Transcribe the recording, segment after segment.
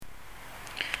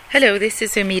Hello, this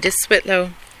is Umeeda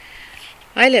Umedaly.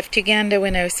 I left Uganda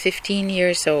when I was 15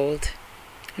 years old,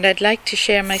 and I'd like to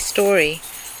share my story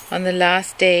on the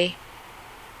last day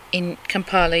in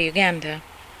Kampala, Uganda.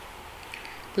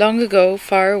 Long ago,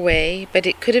 far away, but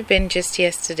it could have been just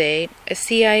yesterday, a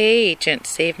CIA agent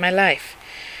saved my life.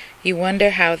 You wonder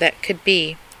how that could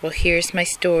be. Well, here's my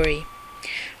story.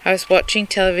 I was watching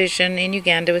television in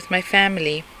Uganda with my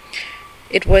family.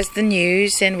 It was the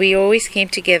news, and we always came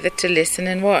together to listen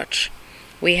and watch.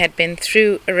 We had been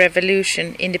through a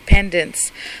revolution,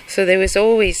 independence, so there was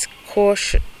always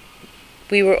caution.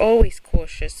 We were always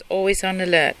cautious, always on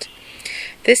alert.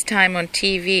 This time on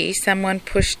TV, someone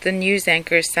pushed the news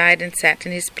anchor aside and sat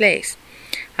in his place.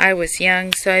 I was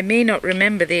young, so I may not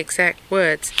remember the exact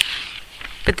words,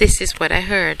 but this is what I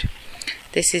heard.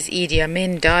 This is Idi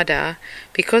Amin Dada.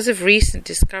 Because of recent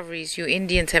discoveries, you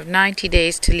Indians have 90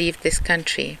 days to leave this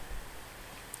country.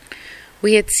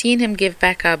 We had seen him give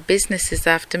back our businesses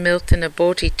after Milton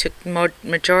Obote took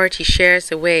majority shares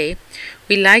away.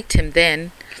 We liked him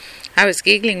then. I was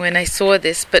giggling when I saw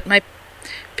this, but my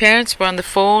parents were on the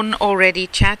phone already,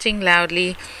 chatting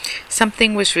loudly.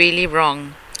 Something was really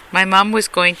wrong. My mum was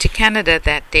going to Canada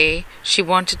that day. She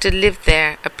wanted to live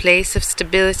there, a place of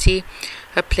stability,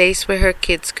 a place where her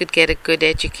kids could get a good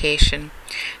education.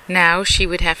 Now she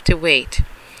would have to wait.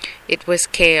 It was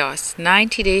chaos.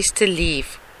 90 days to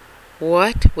leave.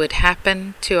 What would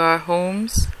happen to our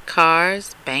homes,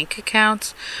 cars, bank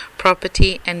accounts,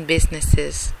 property and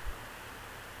businesses?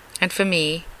 And for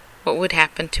me, what would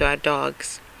happen to our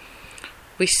dogs?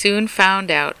 We soon found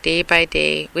out day by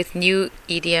day with new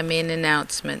Idi Amin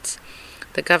announcements.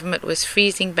 The government was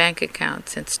freezing bank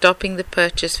accounts and stopping the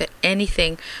purchase for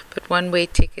anything but one-way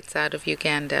tickets out of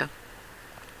Uganda.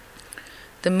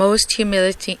 The most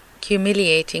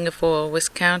humiliating of all was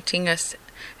counting us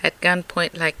at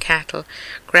gunpoint like cattle,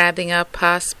 grabbing our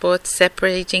passports,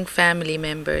 separating family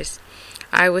members.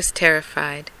 I was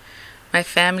terrified. My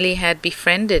family had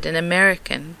befriended an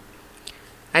American.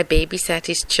 I babysat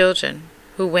his children,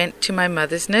 who went to my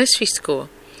mother's nursery school.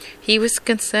 He was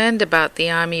concerned about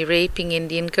the army raping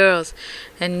Indian girls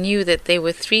and knew that there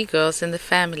were 3 girls in the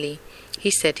family. He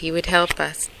said he would help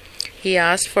us. He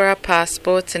asked for our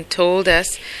passports and told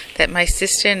us that my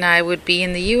sister and I would be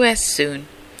in the U.S. soon.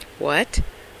 What?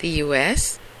 The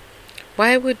U.S.?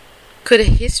 Why could a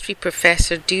history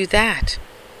professor do that?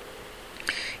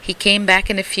 He came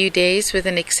back in a few days with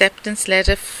an acceptance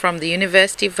letter from the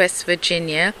University of West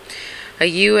Virginia, a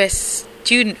U.S.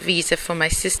 student visa for my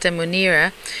sister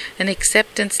Munira, an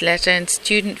acceptance letter and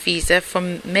student visa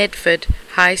from Medford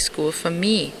High School for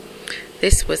me.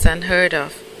 This was unheard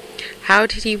of. How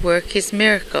did he work his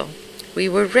miracle? We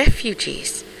were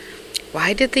refugees.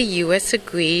 Why did the U.S.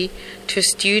 agree to a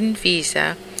student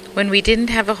visa when we didn't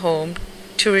have a home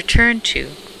to return to?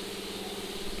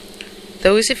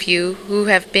 Those of you who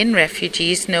have been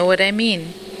refugees know what I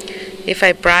mean. If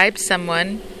he bribed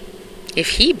someone,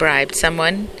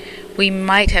 we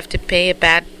might have to pay a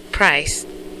bad price.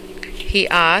 We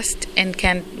asked, and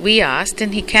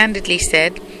he candidly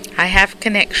said, I have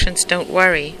connections, don't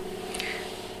worry.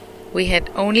 We had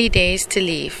only days to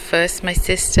leave. First, my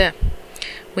sister.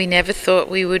 We never thought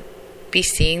we would be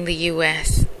seeing the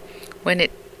U.S. When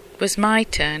it was my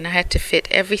turn, I had to fit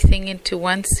everything into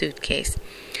one suitcase.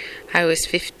 I was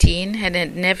 15 and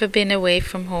had never been away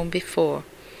from home before.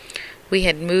 We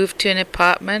had moved to an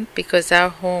apartment because our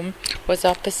home was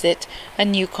opposite a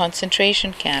new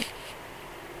concentration camp.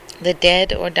 The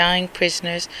dead or dying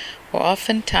prisoners were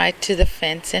often tied to the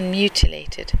fence and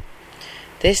mutilated.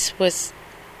 There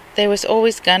was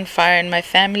always gunfire, and my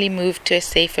family moved to a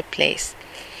safer place.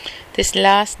 This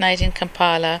last night in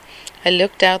Kampala, I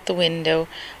looked out the window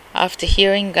after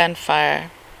hearing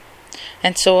gunfire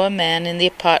and saw a man in the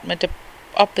apartment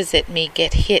opposite me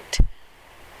get hit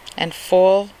and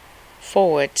fall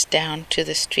forwards down to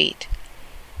the street.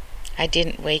 I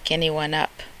didn't wake anyone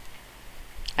up.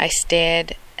 I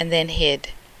stared and then hid.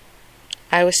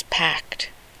 I was packed.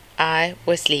 I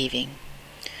was leaving.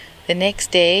 The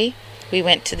next day, we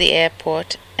went to the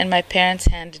airport, and my parents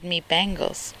handed me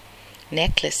bangles,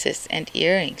 necklaces, and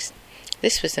earrings.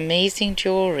 This was amazing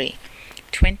jewelry,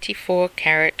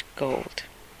 24-karat gold.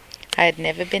 I had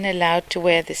never been allowed to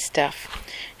wear this stuff,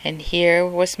 and here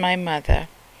was my mother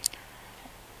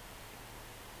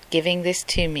giving this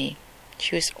to me.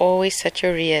 She was always such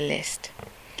a realist.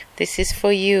 This is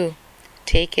for you.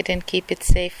 Take it and keep it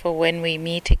safe for when we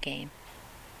meet again.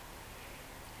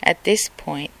 At this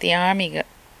point, the army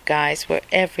guys were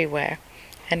everywhere,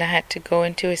 and I had to go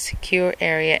into a secure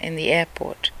area in the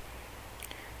airport.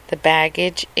 The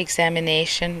baggage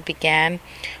examination began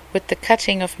with the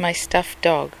cutting of my stuffed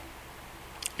dog.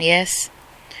 Yes,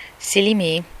 silly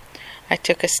me. I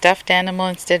took a stuffed animal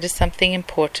instead of something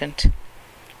important.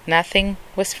 Nothing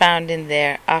was found in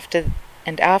there after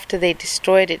they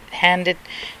destroyed it, handed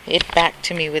it back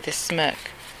to me with a smirk.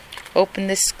 Open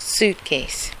this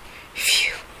suitcase.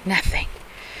 Phew, nothing.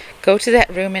 Go to that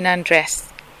room and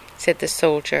undress, said the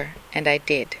soldier, and I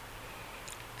did.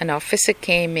 An officer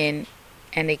came in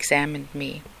and examined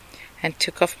me and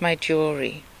took off my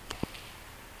jewelry.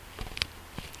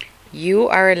 You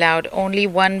are allowed only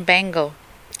one bangle.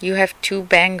 You have 2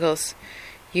 bangles.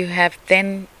 You have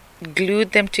then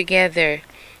glued them together.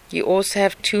 You also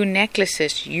have 2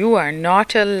 necklaces. You are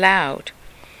not allowed.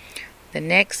 The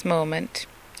next moment,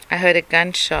 I heard a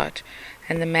gunshot,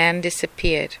 and the man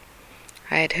disappeared.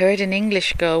 I had heard an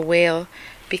English girl wail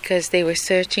because they were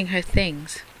searching her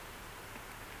things.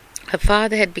 Her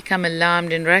father had become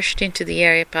alarmed and rushed into the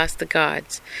area past the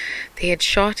guards. They had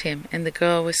shot him, and the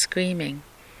girl was screaming.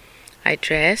 I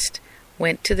dressed,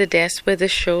 went to the desk where the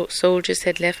soldiers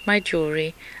had left my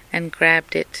jewelry, and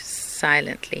grabbed it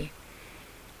silently.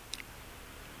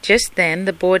 Just then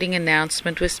the boarding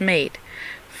announcement was made.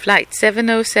 Flight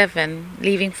 707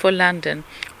 leaving for London.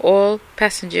 All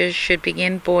passengers should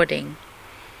begin boarding.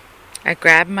 I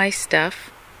grabbed my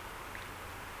stuff,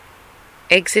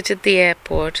 exited the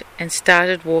airport, and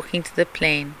started walking to the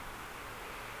plane.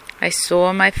 I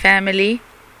saw my family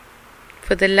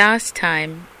for the last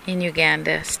time in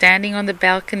Uganda, standing on the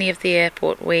balcony of the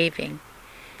airport waving.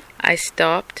 I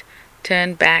stopped,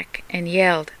 turned back, and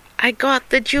yelled, "I got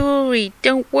the jewelry!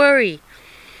 Don't worry!"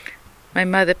 My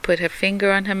mother put her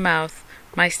finger on her mouth,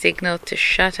 my signal to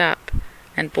shut up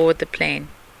and board the plane.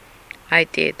 I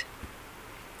did.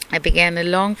 I began a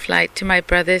long flight to my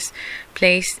brother's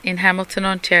place in Hamilton,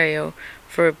 Ontario,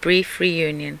 for a brief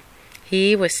reunion.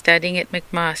 He was studying at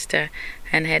McMaster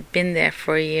and had been there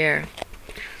for a year.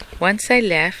 Once I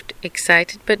left,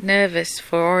 excited but nervous,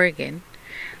 for Oregon,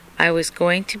 I was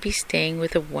going to be staying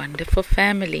with a wonderful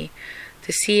family.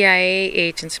 The CIA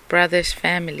agent's brother's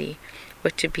family were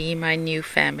to be my new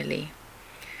family.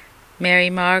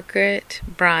 Mary Margaret,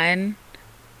 Brian,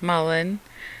 Mullen,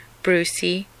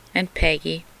 Brucey, and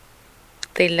Peggy.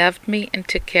 They loved me and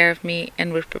took care of me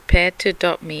and were prepared to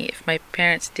adopt me if my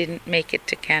parents didn't make it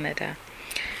to Canada.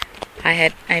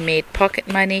 I made pocket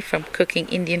money from cooking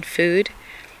Indian food.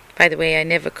 By the way, I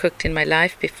never cooked in my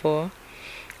life before.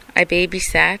 I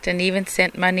babysat and even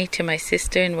sent money to my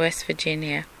sister in West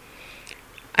Virginia.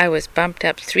 I was bumped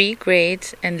up 3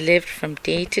 grades and lived from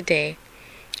day to day.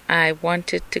 I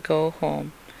wanted to go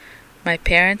home. My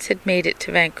parents had made it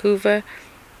to Vancouver,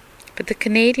 but the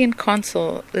Canadian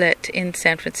consulate in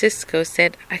San Francisco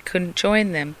said I couldn't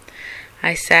join them.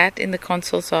 I sat in the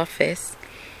consul's office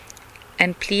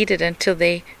and pleaded until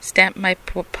they stamped my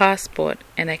passport,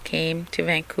 and I came to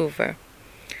Vancouver.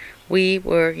 We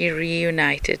were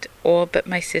reunited, all but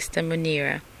my sister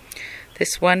Munira.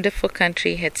 This wonderful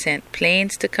country had sent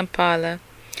planes to Kampala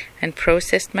and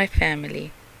processed my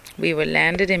family. We were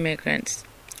landed immigrants.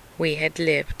 We had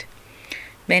lived.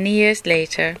 Many years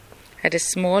later, at a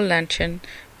small luncheon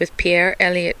with Pierre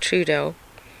Elliott Trudeau,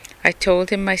 I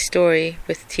told him my story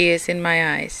with tears in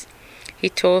my eyes. He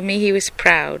told me he was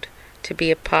proud to be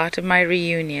a part of my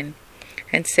reunion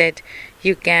and said,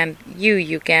 You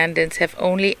Ugandans have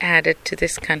only added to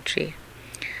this country.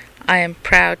 I am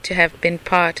proud to have been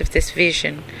part of this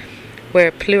vision where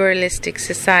a pluralistic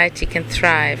society can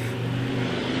thrive.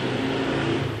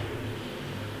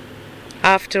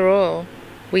 After all,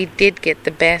 we did get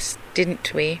the best,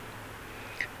 didn't we?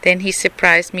 Then he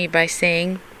surprised me by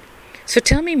saying, So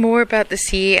tell me more about the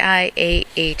CIA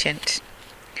agent.